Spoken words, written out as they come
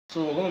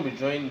So we're going to be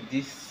drawing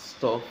this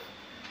stuff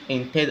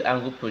in third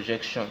angle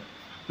projection.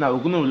 Now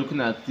we're going to be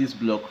looking at this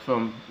block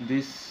from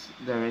this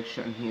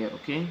direction here,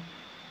 okay?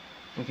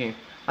 Okay.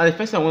 And the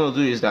first thing I want to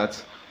do is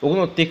that we're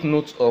going to take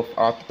note of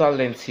our total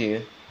length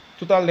here.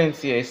 Total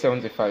length here is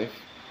 75.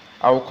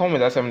 I will come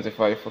with that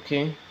 75,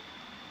 okay?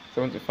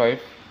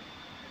 75.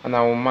 And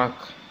I will mark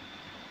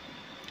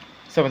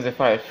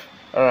 75.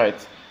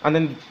 Alright. And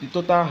then the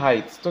total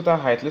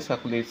height, let's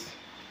calculate.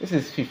 This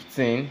is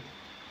 15.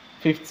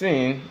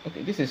 15,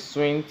 okay, this is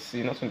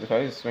 20, not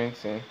 25, this is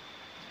 20.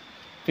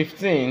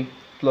 15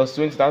 plus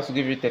 20, that will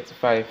give you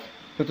 35.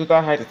 The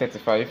total height is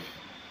 35.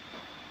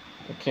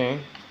 Okay,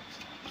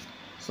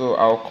 so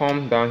I'll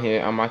come down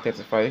here and mark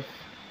 35.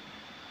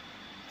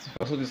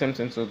 Also the same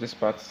thing to this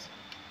part.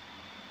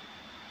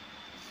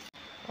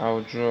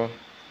 I'll draw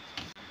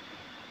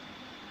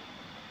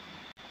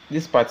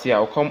this part here.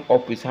 I'll come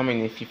up with how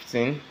many?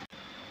 15.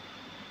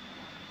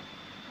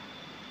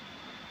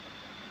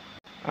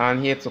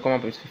 And here to come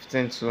up with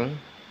 15 too.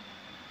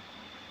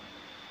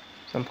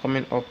 So I'm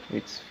coming up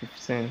with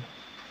 15.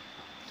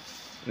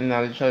 And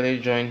I'll literally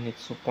join the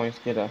 2 points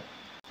together.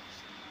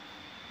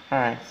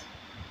 Alright.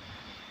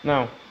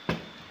 Now,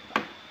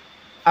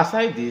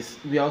 aside this,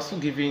 we are also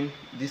giving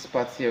this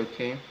part here,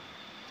 okay?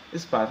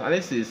 This part, and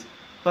this is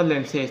total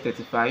length here is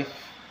 35.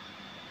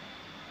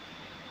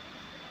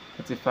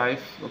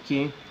 35,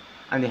 okay?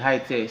 And the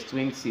height here is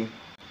 20.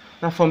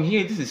 Now from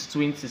here, this is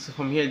 20. So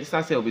from here,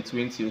 distance here will be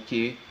 20,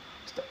 okay?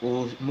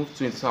 We'll move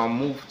 20, so I'll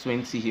move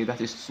 20 here,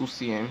 that is 2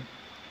 cm.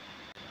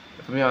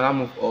 From here, I'll now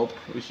move up,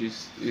 which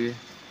is 20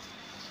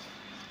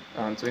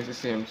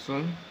 cm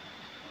soon.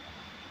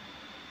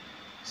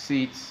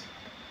 See it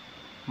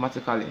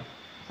automatically.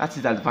 That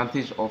is the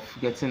advantage of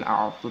getting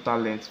our total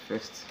length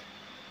first.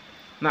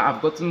 Now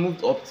I've gotten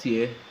moved up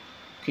here.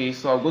 Okay,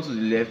 so I'll go to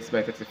the left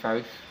by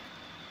 35.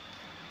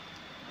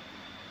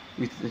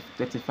 With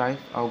 35,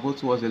 I'll go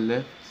towards the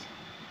left.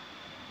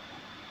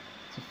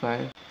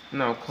 35.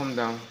 Now I'll come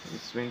down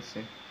with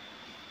 20.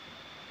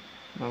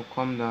 Now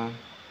come down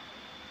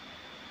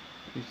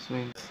with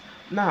 20.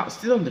 Now,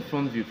 still on the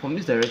front view from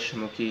this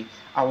direction, okay,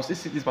 I will still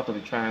see this part of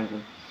the triangle.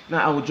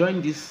 Now I will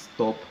join this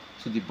top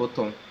to the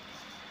bottom.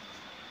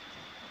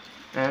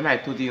 And remember I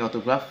told you in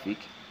orthographic,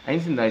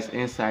 anything that is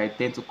inside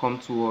tend to come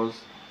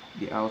towards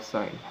the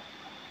outside.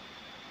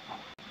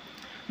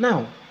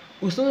 Now,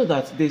 we saw know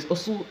that there's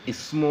also a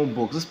small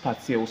box. This part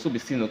here will also be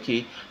seen,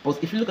 okay?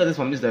 But if you look at this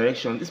from this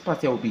direction, this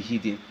part here will be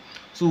hidden.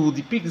 So we'll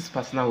depict this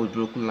part now with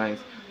broken lines.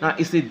 Now,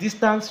 it's a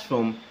distance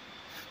from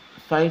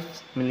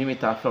 5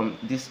 millimeter from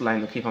this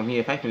line, okay, from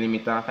here 5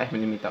 millimeter, 5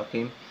 millimeter,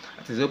 okay,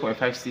 that is 0.5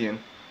 cm,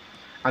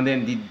 and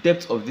then the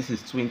depth of this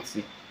is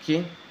 20,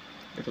 okay,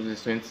 depth of this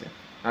is 20.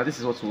 Now this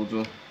is what we'll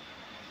do.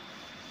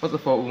 First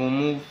of all, we'll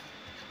move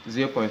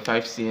 0.5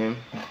 cm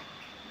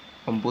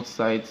on both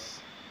sides.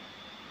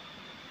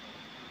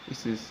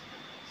 This is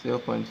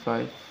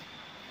 0.5,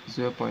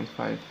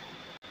 0.5.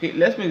 Okay,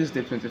 let's make this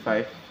depth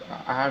 25.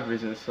 I have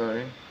reasons,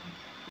 sorry.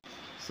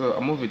 So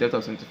I'll move the depth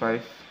of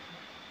 25.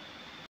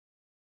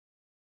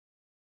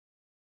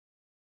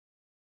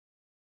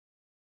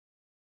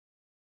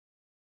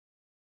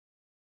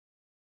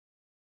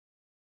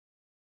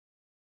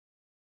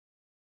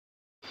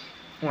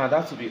 Now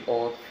that will be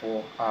all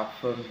for our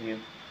front view.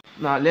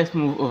 Now let's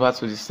move over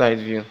to the side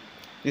view.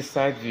 This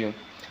side view.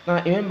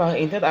 Now remember,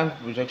 in third angle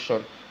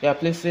projection, we are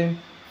placing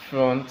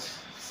front,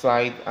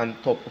 side, and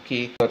top.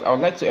 Okay, but I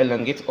would like to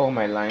elongate all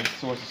my lines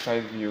towards the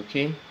side view.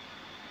 Okay.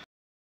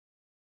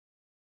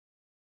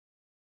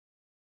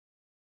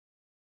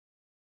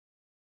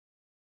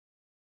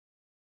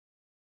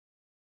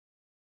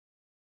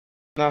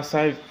 Now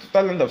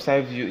total length of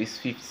side view is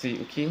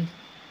 50. Okay.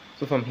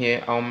 So from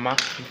here I'll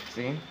mark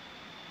 50.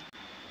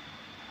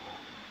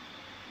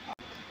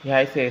 The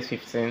height here is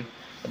 15.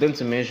 I don't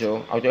to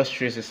measure. I'll just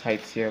trace this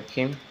height here.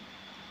 Okay.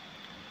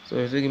 So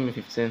it's give me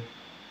 15.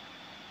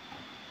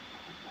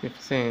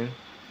 15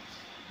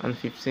 and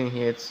 15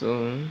 here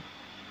too.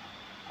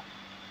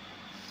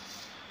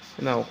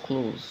 Now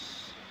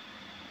close.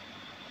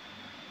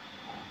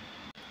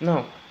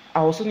 Now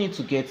I also need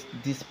to get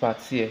this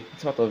part here,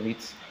 this part of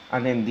it,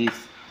 and then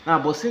this. Now,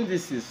 but since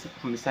this is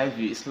from the side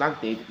view, it's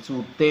slanted, it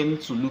will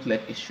tend to look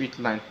like a straight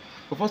line.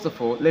 But first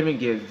of all, let me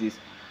get this.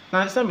 Now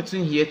the distance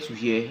between here to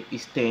here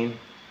is 10.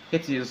 Here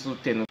to here is also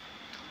 10.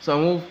 So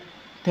I move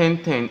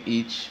 10, 10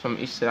 each from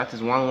each side. That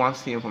is 1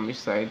 cm from each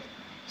side.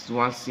 This is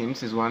 1 cm,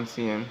 this is 1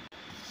 cm.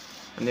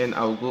 And then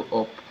I'll go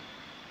up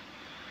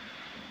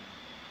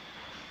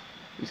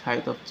with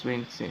height of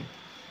 20.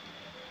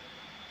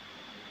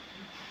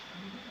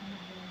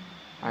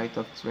 Height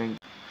of 20.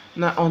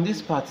 Now on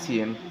this part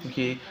here,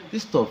 okay,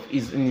 this stuff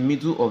is in the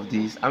middle of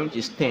this, which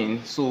is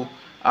 10. So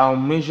I'll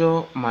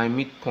measure my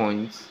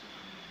midpoint.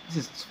 This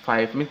is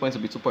 5, midpoint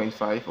will be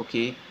 2.5,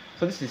 okay.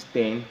 So this is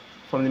 10.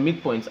 From the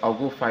midpoint, I'll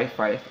go 5,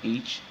 5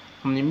 each.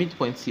 From the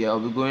midpoint here, I'll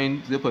be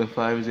going 0.5,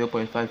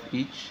 0.5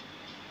 each,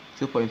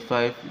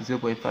 0.5,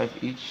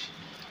 0.5 each.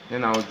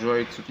 Then I'll draw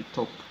it to the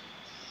top.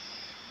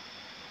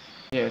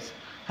 Yes,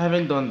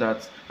 having done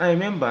that, now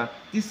remember,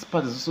 this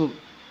part is also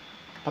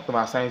part of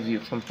our side view.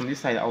 From this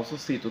side, I also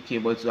see it okay,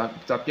 but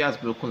it appears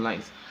broken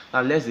lines.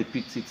 Now let's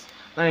depict it.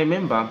 Now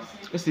remember,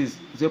 this is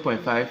 0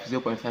 0.5,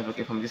 0 0.5,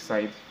 okay, from this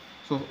side.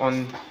 So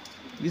on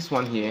this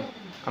one here,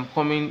 I'm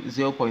coming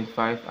 0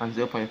 0.5 and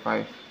 0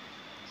 0.5,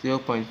 0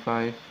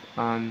 0.5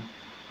 and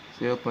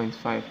 0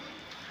 0.5.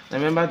 Now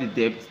remember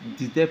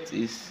the depth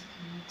is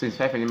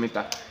 25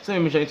 millimeter. So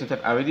I'm measuring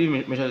 25. I already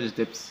measured this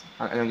depth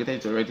and I get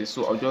it already.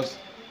 So I'll just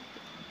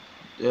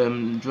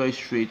draw it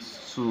straight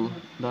to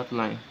that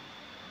line.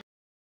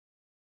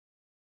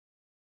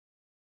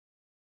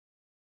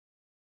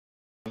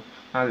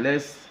 And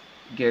let's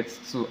get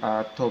to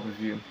our top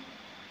view.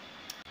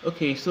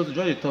 Okay, so to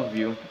draw the top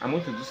view, I'm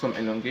going to do some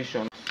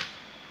elongation.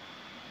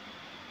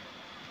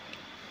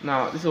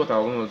 Now this is what I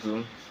want to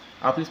do.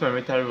 I'll place my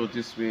meter rule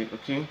this way,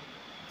 okay,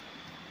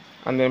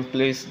 and then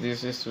place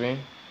this way.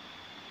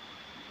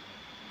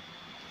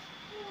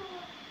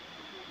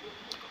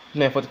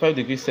 Now 45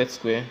 degrees set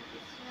square,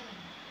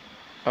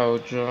 I'll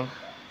draw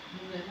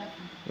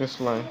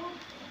this line,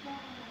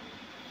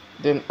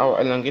 then I'll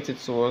elongate it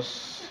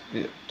towards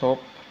the top,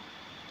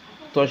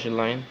 touch the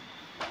line,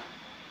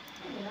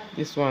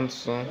 this one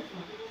too.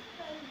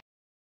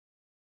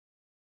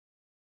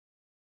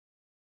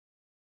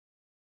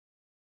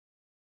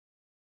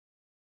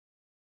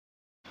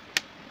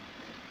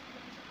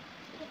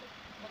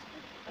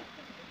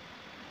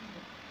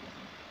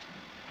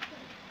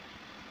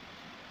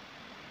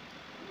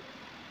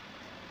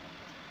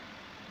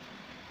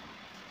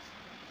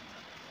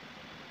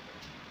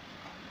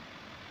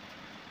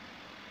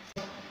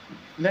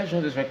 Let's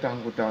draw this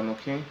rectangle down,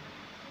 okay?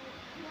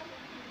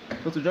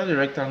 So to draw the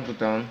rectangle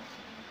down,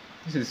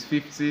 this is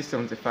 50,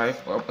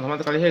 75.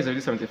 Automatically here is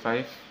already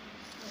 75.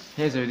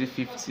 Here is already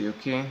 50,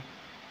 okay?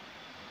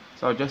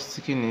 So I'll just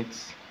thicken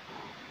it.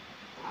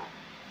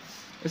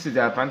 This is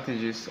the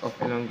advantages of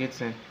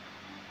elongating.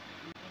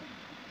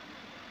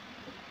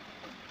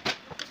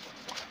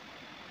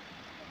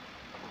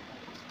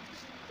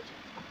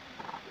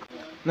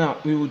 Now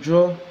we will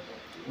draw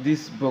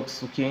this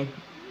box, okay?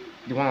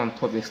 The one on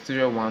top, the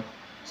exterior one.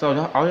 So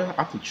I'll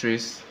have to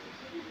trace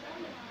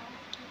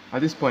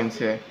at this point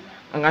here.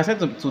 And I said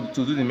to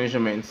do the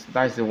measurements.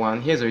 That's the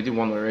one. Here's already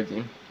one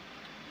already.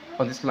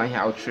 On this line here,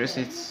 I'll trace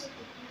it.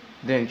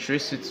 Then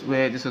trace it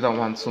where this other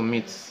one to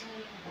meet.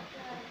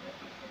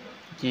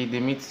 Okay, they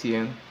meet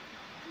here.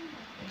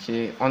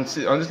 Okay, on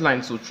this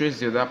line to trace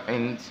the other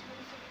end.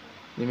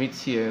 They meet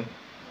here.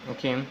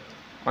 Okay,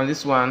 on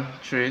this one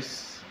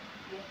trace.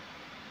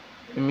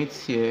 They meet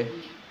here,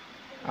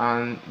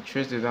 and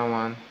trace the other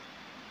one.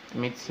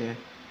 Meet here.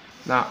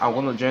 Now I'm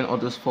going to join all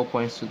those 4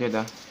 points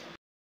together.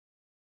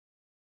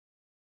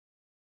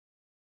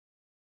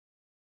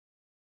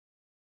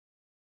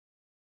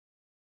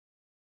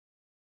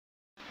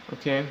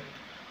 Okay,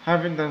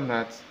 having done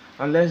that,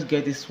 and let's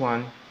get this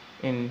one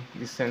in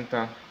the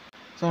center.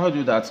 So how do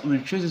you do that? We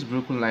trace these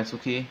broken lines,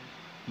 okay?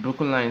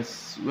 Broken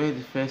lines where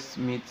the first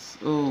meets.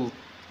 Oh,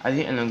 I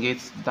didn't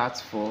elongate that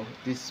for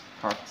this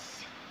part.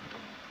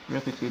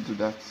 Let me quickly do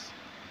that.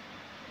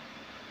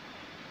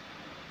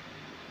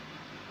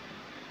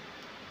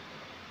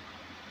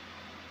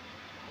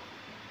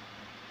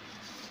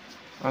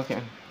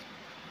 Okay,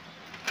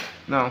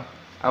 now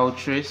I will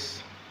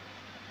trace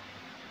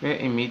where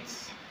it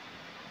meets.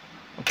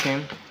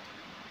 Okay,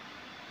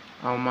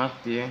 I'll mark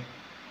there,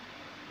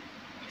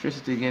 trace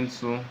it again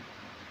to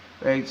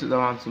where it that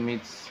one to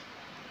meet.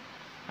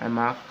 I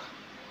mark,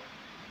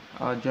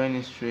 I'll join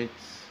it straight.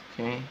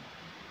 Okay,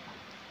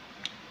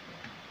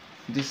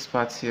 this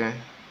part here,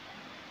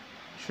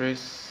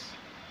 trace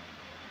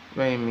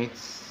where it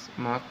meets,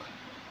 mark,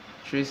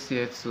 trace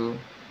here to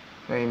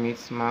where it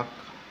meets, mark.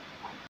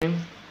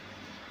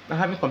 Now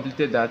having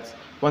completed that,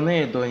 we're not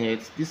yet done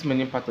yet. This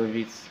remaining part of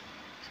it is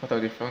part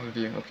of the front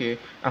view, okay?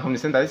 And from the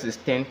center, this is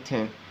 10,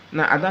 10.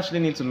 Now I don't actually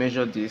need to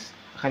measure this.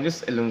 I can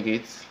just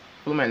elongate,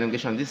 follow my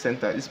elongation, this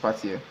center, this part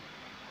here.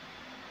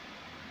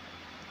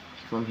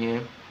 From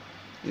here,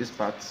 this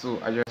part.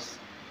 So I just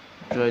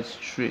draw it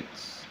straight.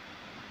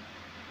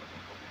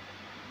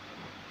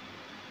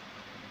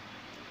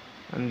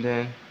 And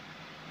then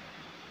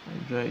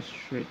I draw it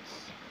straight.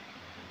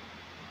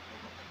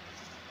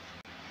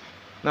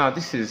 Now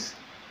this is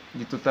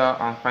the total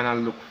and final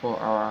look for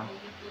our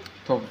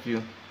top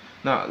view.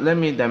 Now let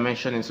me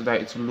dimension it so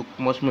that it will look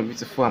much more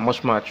beautiful and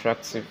much more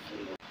attractive.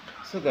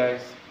 So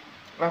guys,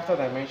 after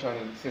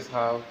dimensioning, this is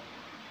how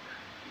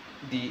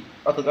the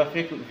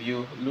orthographic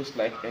view looks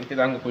like in third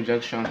angle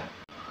projection.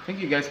 Thank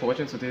you guys for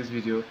watching today's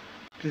video.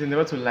 Please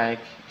remember to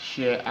like,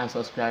 share and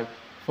subscribe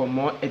for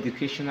more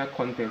educational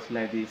content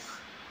like this.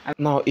 And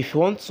now if you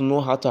want to know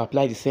how to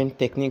apply the same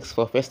techniques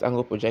for first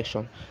angle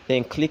projection,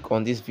 then click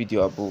on this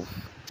video above.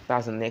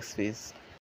 That's the next phase.